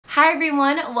Hi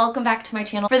everyone, welcome back to my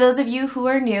channel. For those of you who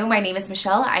are new, my name is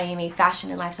Michelle. I am a fashion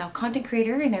and lifestyle content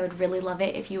creator and I would really love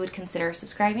it if you would consider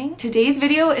subscribing. Today's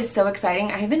video is so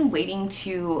exciting. I have been waiting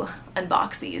to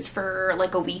unbox these for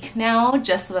like a week now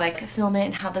just so that I could film it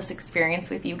and have this experience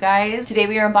with you guys. Today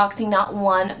we are unboxing not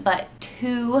one but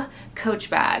two Coach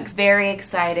bags. Very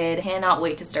excited, cannot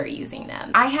wait to start using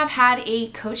them. I have had a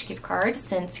Coach gift card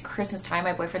since Christmas time.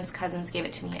 My boyfriend's cousins gave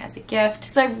it to me as a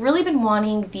gift. So I've really been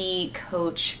wanting the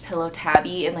Coach pillow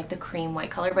tabby in like the cream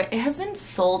white color, but it has been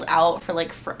sold out for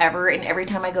like forever, and every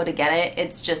time I go to get it,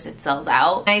 it sells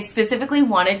out. And I specifically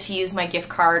wanted to use my gift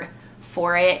card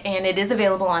for it, and it is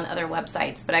available on other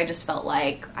websites, but I just felt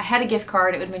like I had a gift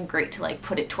card, it would have been great to like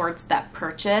put it towards that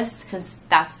purchase since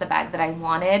that's the bag that I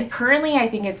wanted. Currently I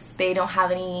think they don't have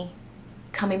any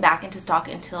coming back into stock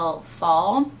until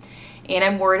fall, and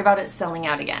I'm worried about it selling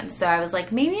out again. So I was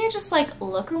like, maybe I just like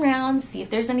look around, see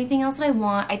if there's anything else that I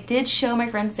want. I did show my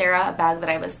friend Sarah a bag that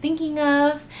I was thinking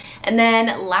of. And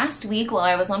then last week while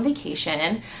I was on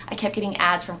vacation, I kept getting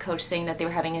ads from Coach saying that they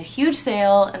were having a huge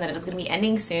sale and that it was gonna be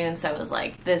ending soon. So I was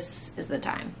like, this is the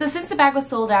time. So since the bag was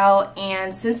sold out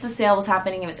and since the sale was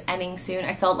happening, it was ending soon,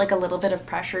 I felt like a little bit of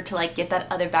pressure to like get that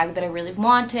other bag that I really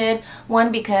wanted.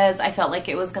 One, because I felt like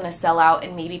it was gonna sell out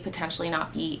and maybe potentially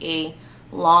not be a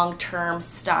long-term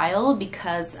style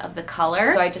because of the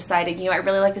color. So I decided, you know, I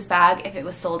really like this bag. If it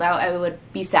was sold out, I would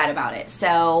be sad about it.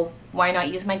 So why not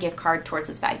use my gift card towards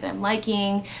this bag that I'm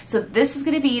liking? So this is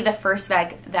gonna be the first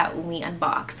bag that we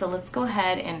unbox. So let's go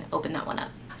ahead and open that one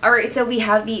up. All right, so we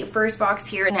have the first box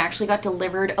here and it actually got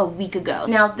delivered a week ago.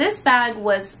 Now this bag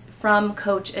was from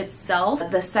Coach itself.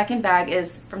 The second bag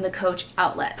is from the Coach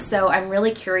outlet. So I'm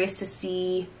really curious to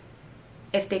see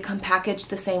if they come packaged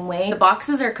the same way. The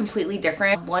boxes are completely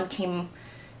different. One came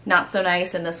not so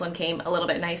nice and this one came a little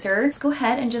bit nicer. Let's go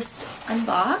ahead and just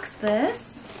unbox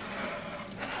this.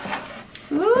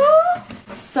 Ooh,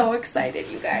 so excited,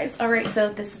 you guys. All right, so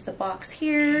this is the box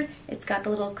here. It's got the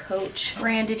little Coach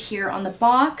branded here on the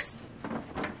box.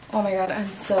 Oh my God,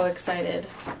 I'm so excited.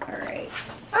 All right.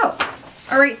 Oh,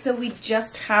 all right, so we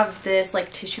just have this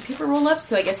like tissue paper roll up,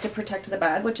 so I guess to protect the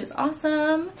bag, which is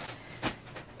awesome.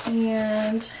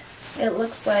 And it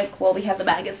looks like, well, we have the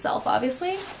bag itself,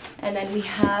 obviously. And then we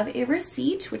have a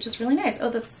receipt, which is really nice.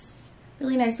 Oh, that's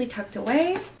really nicely tucked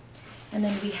away. And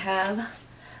then we have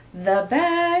the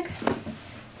bag.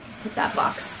 Let's put that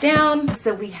box down.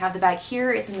 So we have the bag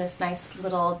here. It's in this nice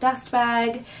little dust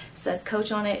bag. It says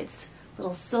Coach on it. It's a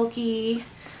little silky.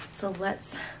 So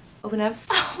let's open up.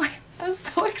 Oh my, I'm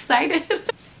so excited.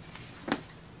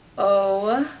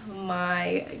 Oh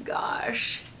my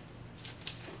gosh.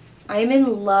 I'm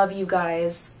in love, you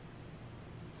guys.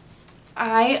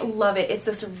 I love it. It's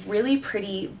this really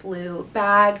pretty blue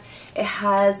bag. It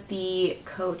has the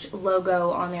Coach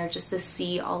logo on there, just the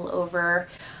C all over.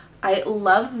 I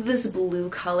love this blue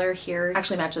color here. It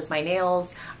actually matches my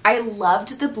nails. I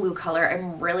loved the blue color.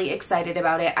 I'm really excited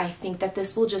about it. I think that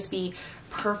this will just be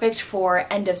perfect for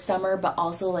end of summer, but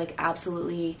also like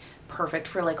absolutely perfect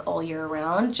for like all year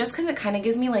round, just because it kind of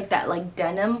gives me like that like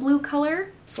denim blue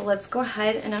color. So let's go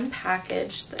ahead and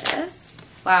unpackage this.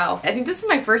 Wow, I think this is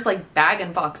my first like bag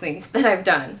unboxing that I've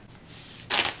done.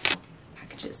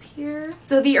 Packages here.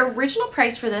 So the original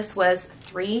price for this was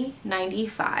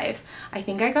 $3.95. I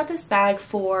think I got this bag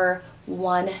for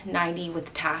 $1.90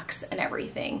 with tax and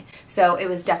everything. So it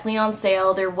was definitely on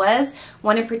sale. There was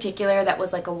one in particular that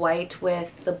was like a white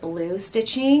with the blue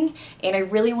stitching, and I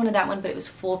really wanted that one, but it was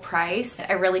full price.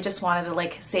 I really just wanted to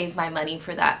like save my money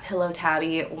for that pillow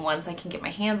tabby once I can get my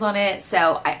hands on it.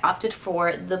 So I opted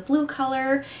for the blue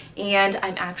color, and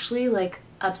I'm actually like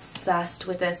obsessed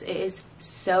with this. It is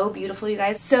so beautiful, you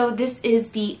guys. So this is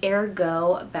the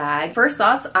Ergo bag. First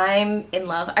thoughts, I'm in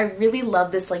love. I really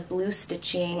love this like blue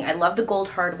stitching. I love the gold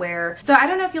hardware. So I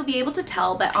don't know if you'll be able to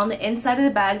tell, but on the inside of the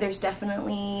bag there's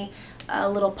definitely a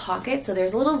little pocket. So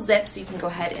there's a little zip so you can go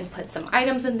ahead and put some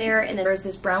items in there, and then there's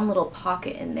this brown little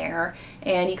pocket in there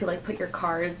and you could like put your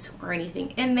cards or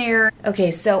anything in there.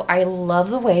 Okay, so I love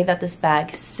the way that this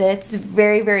bag sits. It's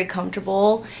very, very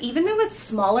comfortable. Even though it's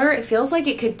smaller, it feels like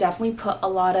it could definitely put a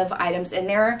lot of items in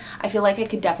there. I feel like I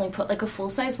could definitely put like a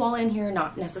full-size wallet in here,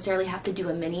 not necessarily have to do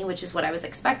a mini, which is what I was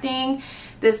expecting.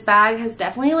 This bag has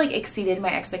definitely like exceeded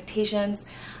my expectations.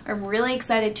 I'm really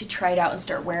excited to try it out and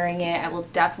start wearing it. I will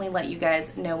definitely let you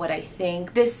guys know what I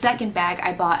think. This second bag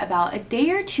I bought about a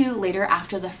day or two later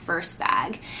after the first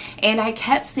bag, and I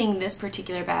kept seeing this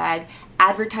particular bag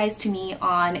advertised to me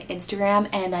on Instagram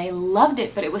and I loved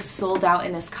it, but it was sold out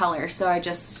in this color. So I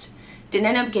just didn't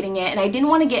end up getting it, and I didn't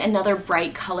want to get another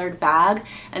bright colored bag,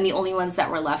 and the only ones that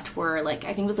were left were like,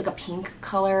 I think it was like a pink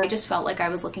color. I just felt like I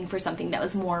was looking for something that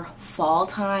was more fall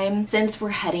time since we're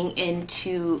heading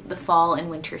into the fall and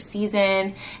winter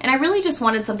season, and I really just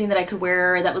wanted something that I could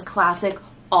wear that was classic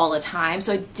all the time,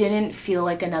 so it didn't feel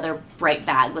like another bright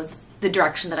bag was the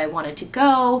direction that I wanted to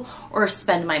go or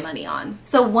spend my money on.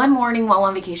 So one morning while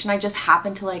on vacation, I just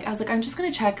happened to I was like, I'm just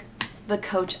gonna check the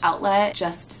Coach outlet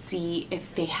just to see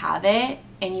if they have it,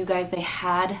 and you guys, they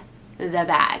had the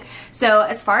bag. So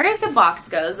as far as the box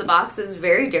goes, the box is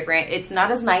very different. It's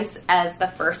not as nice as the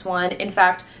first one. In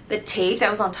fact, the tape that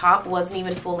was on top wasn't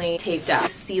even fully taped up. The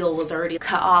seal was already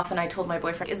cut off, and I told my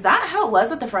boyfriend, is that how it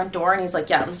was at the front door? And he's like,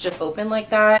 yeah, it was just open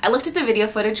like that. I looked at the video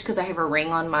footage because I have a ring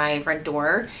on my front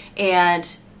door,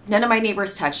 and none of my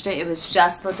neighbors touched it. It was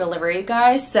just the delivery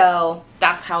guy, so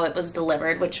that's how it was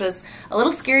delivered, which was a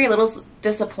little scary, a little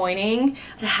disappointing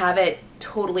to have it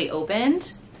totally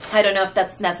opened. I don't know if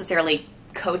that's necessarily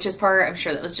Coach's part. I'm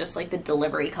sure that was just like the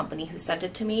delivery company who sent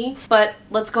it to me. But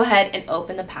let's go ahead and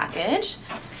open the package.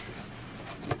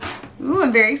 Ooh,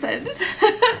 I'm very excited.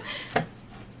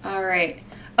 All right.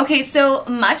 Okay, so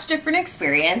much different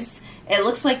experience. It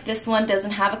looks like this one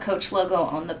doesn't have a Coach logo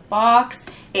on the box.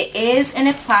 It is in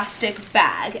a plastic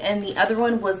bag, and the other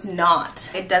one was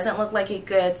not. It doesn't look like it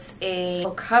gets a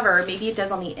cover. Maybe it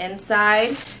does on the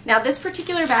inside. Now, this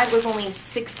particular bag was only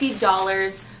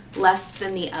 $60 less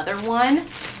than the other one,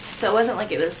 so it wasn't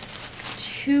like it was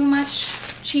too much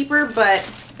cheaper, but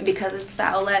because it's the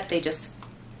outlet, they just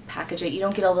package it. You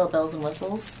don't get all the bells and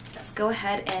whistles. Let's go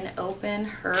ahead and open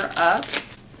her up.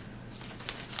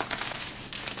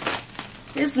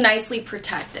 It is nicely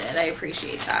protected. I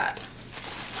appreciate that.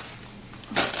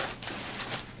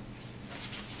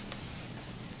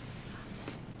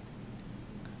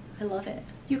 I love it.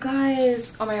 You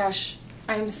guys, oh my gosh,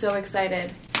 I'm so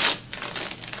excited.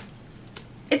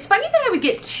 It's funny that I would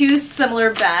get two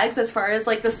similar bags as far as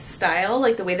like the style,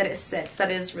 like the way that it sits.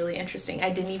 That is really interesting. I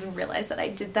didn't even realize that I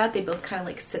did that. They both kind of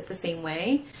like sit the same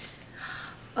way.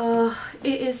 Oh,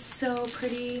 it is so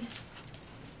pretty.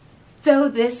 So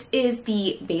this is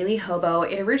the Bailey Hobo.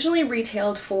 It originally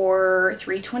retailed for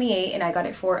 $328 and I got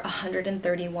it for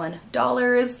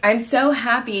 $131. I'm so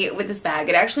happy with this bag.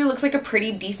 It actually looks like a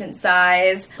pretty decent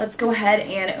size. Let's go ahead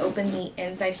and open the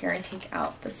inside here and take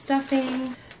out the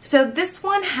stuffing. So this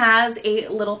one has a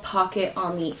little pocket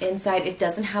on the inside. It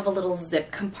doesn't have a little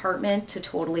zip compartment to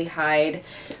totally hide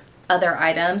other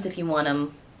items if you want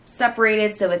them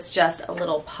separated, so it's just a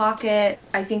little pocket.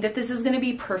 I think that this is going to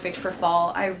be perfect for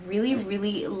fall. I really,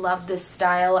 really love this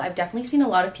style. I've definitely seen a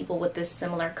lot of people with this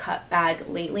similar cut bag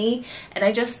lately, and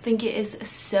I just think it is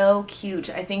so cute.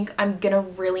 I think I'm gonna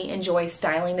really enjoy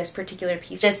styling this particular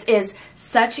piece. This is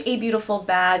such a beautiful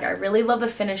bag. I really love the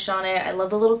finish on it. I love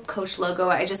the little Coach logo.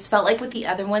 I just felt like with the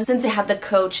other one, since it had the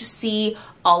Coach C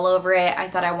all over it, I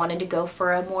thought I wanted to go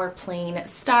for a more plain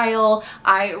style.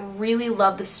 I really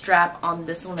love the strap on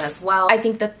this one as well. I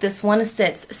think that this one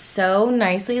sits so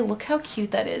nicely. Look how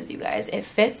cute that is, you guys. It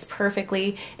fits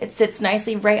perfectly. It sits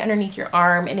nicely right underneath your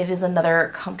arm, and it is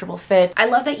another comfortable fit. I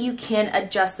love that you can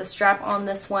adjust the strap on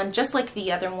this one just like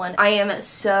the other one. I am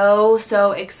so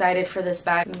excited for this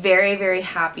bag. Very, very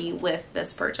happy with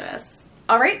this purchase.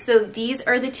 Alright, so these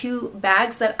are the two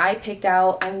bags that I picked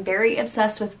out. I'm very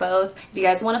obsessed with both. If you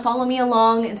guys want to follow me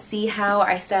along and see how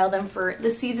I style them for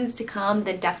the seasons to come,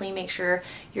 then definitely make sure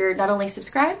you're not only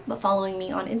subscribed, but following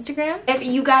me on Instagram. If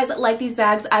you guys like these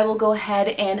bags, I will go ahead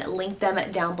and link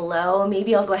them down below.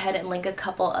 Maybe I'll go ahead and link a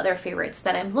couple other favorites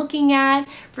that I'm looking at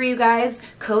for you guys.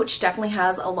 Coach definitely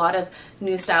has a lot of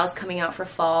new styles coming out for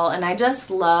fall, and I just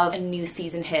love a new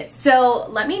season hit. So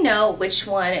let me know which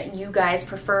one you guys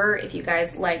prefer, if you guys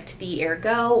liked the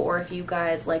Ergo or if you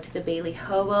guys liked the Bailey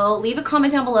Hobo. Leave a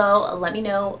comment down below. Let me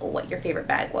know what your favorite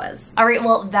bag was. Alright,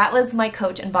 well that was my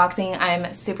Coach unboxing.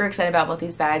 I'm super excited about both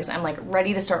these bags. I'm like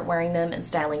ready to start wearing them and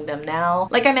styling them now.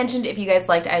 Like I mentioned, if you guys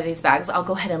liked either of these bags, I'll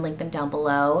go ahead and link them down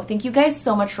below. Thank you guys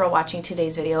so much for watching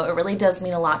today's video. It really does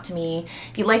mean a lot to me.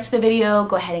 If you liked the video,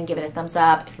 go ahead and give it a thumbs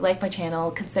up. If you like my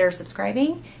channel, consider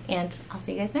subscribing, and I'll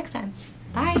see you guys next time.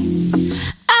 Bye!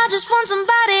 I just want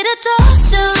somebody to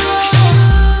talk to.